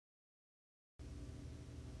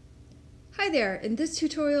Hi there! In this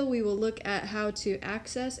tutorial we will look at how to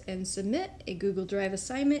access and submit a Google Drive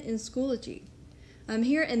assignment in Schoology. I'm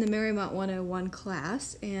here in the Marymount 101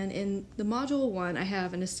 class, and in the Module 1 I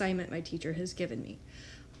have an assignment my teacher has given me.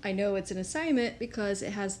 I know it's an assignment because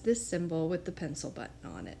it has this symbol with the pencil button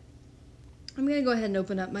on it. I'm going to go ahead and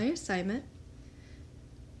open up my assignment.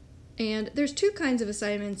 And there's two kinds of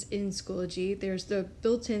assignments in Schoology. There's the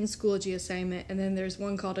built-in Schoology assignment, and then there's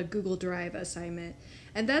one called a Google Drive assignment.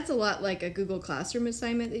 And that's a lot like a Google Classroom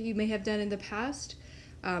assignment that you may have done in the past.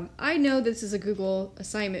 I know this is a Google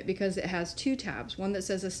assignment because it has two tabs, one that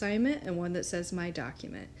says assignment and one that says my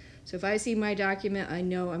document. So if I see my document, I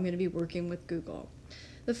know I'm going to be working with Google.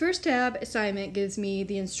 The first tab, assignment, gives me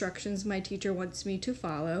the instructions my teacher wants me to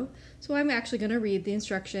follow. So I'm actually going to read the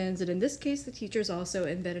instructions, and in this case the teacher's also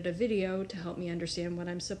embedded a video to help me understand what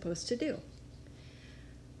I'm supposed to do.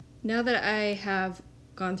 Now that I have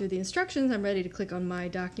gone through the instructions, I'm ready to click on my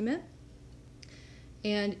document.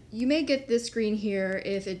 And you may get this screen here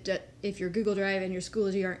if your Google Drive and your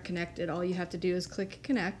Schoology aren't connected. All you have to do is click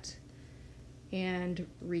connect and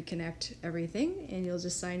reconnect everything, and you'll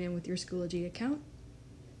just sign in with your Schoology account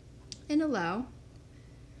and allow.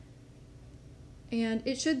 And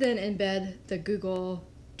it should then embed the Google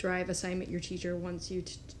Drive assignment your teacher wants you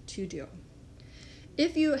to do.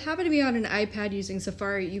 If you happen to be on an iPad using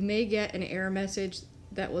Safari, you may get an error message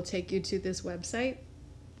that will take you to this website.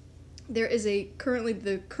 There is the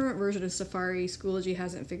current version of Safari, Schoology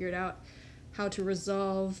hasn't figured out how to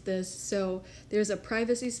resolve this, so there's a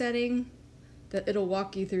privacy setting that it'll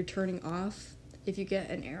walk you through turning off if you get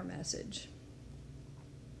an error message.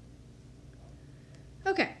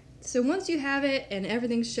 Okay, so once you have it and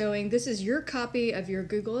everything's showing, this is your copy of your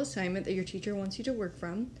Google assignment that your teacher wants you to work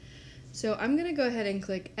from. So I'm going to go ahead and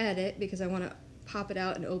click edit because I want to pop it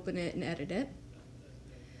out and open it and edit it.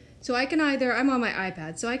 So I can I'm on my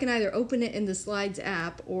iPad, so I can either open it in the Slides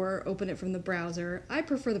app or open it from the browser. I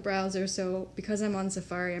prefer the browser, so because I'm on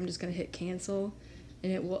Safari, I'm just going to hit cancel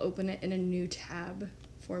and it will open it in a new tab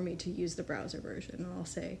for me to use the browser version. And I'll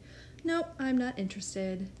say, nope, I'm not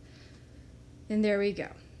interested. And there we go.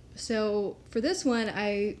 So for this one,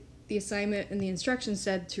 the assignment and the instructions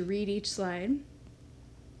said to read each slide.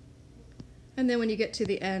 And then when you get to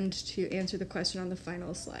the end, to answer the question on the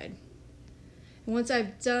final slide. And once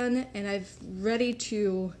I've done and I'm ready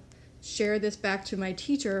to share this back to my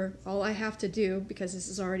teacher, all I have to do, because this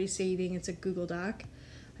is already saving, it's a Google Doc,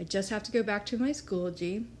 I just have to go back to my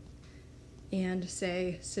Schoology and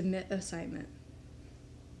say submit assignment.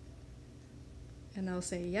 And I'll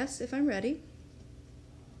say yes if I'm ready.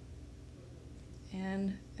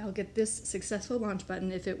 And I'll get this successful launch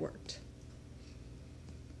button if it worked.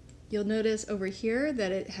 You'll notice over here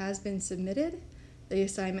that it has been submitted. The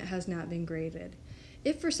assignment has not been graded.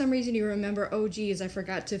 If for some reason you remember, oh geez, I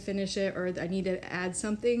forgot to finish it or I need to add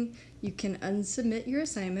something, you can unsubmit your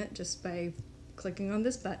assignment just by clicking on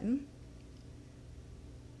this button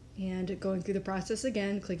and going through the process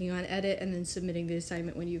again, clicking on edit and then submitting the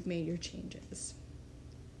assignment when you've made your changes.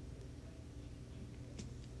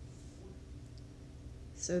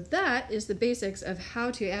 So that is the basics of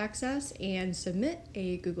how to access and submit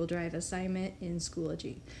a Google Drive assignment in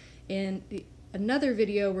Schoology. In another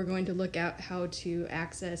video, we're going to look at how to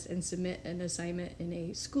access and submit an assignment in a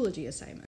Schoology assignment.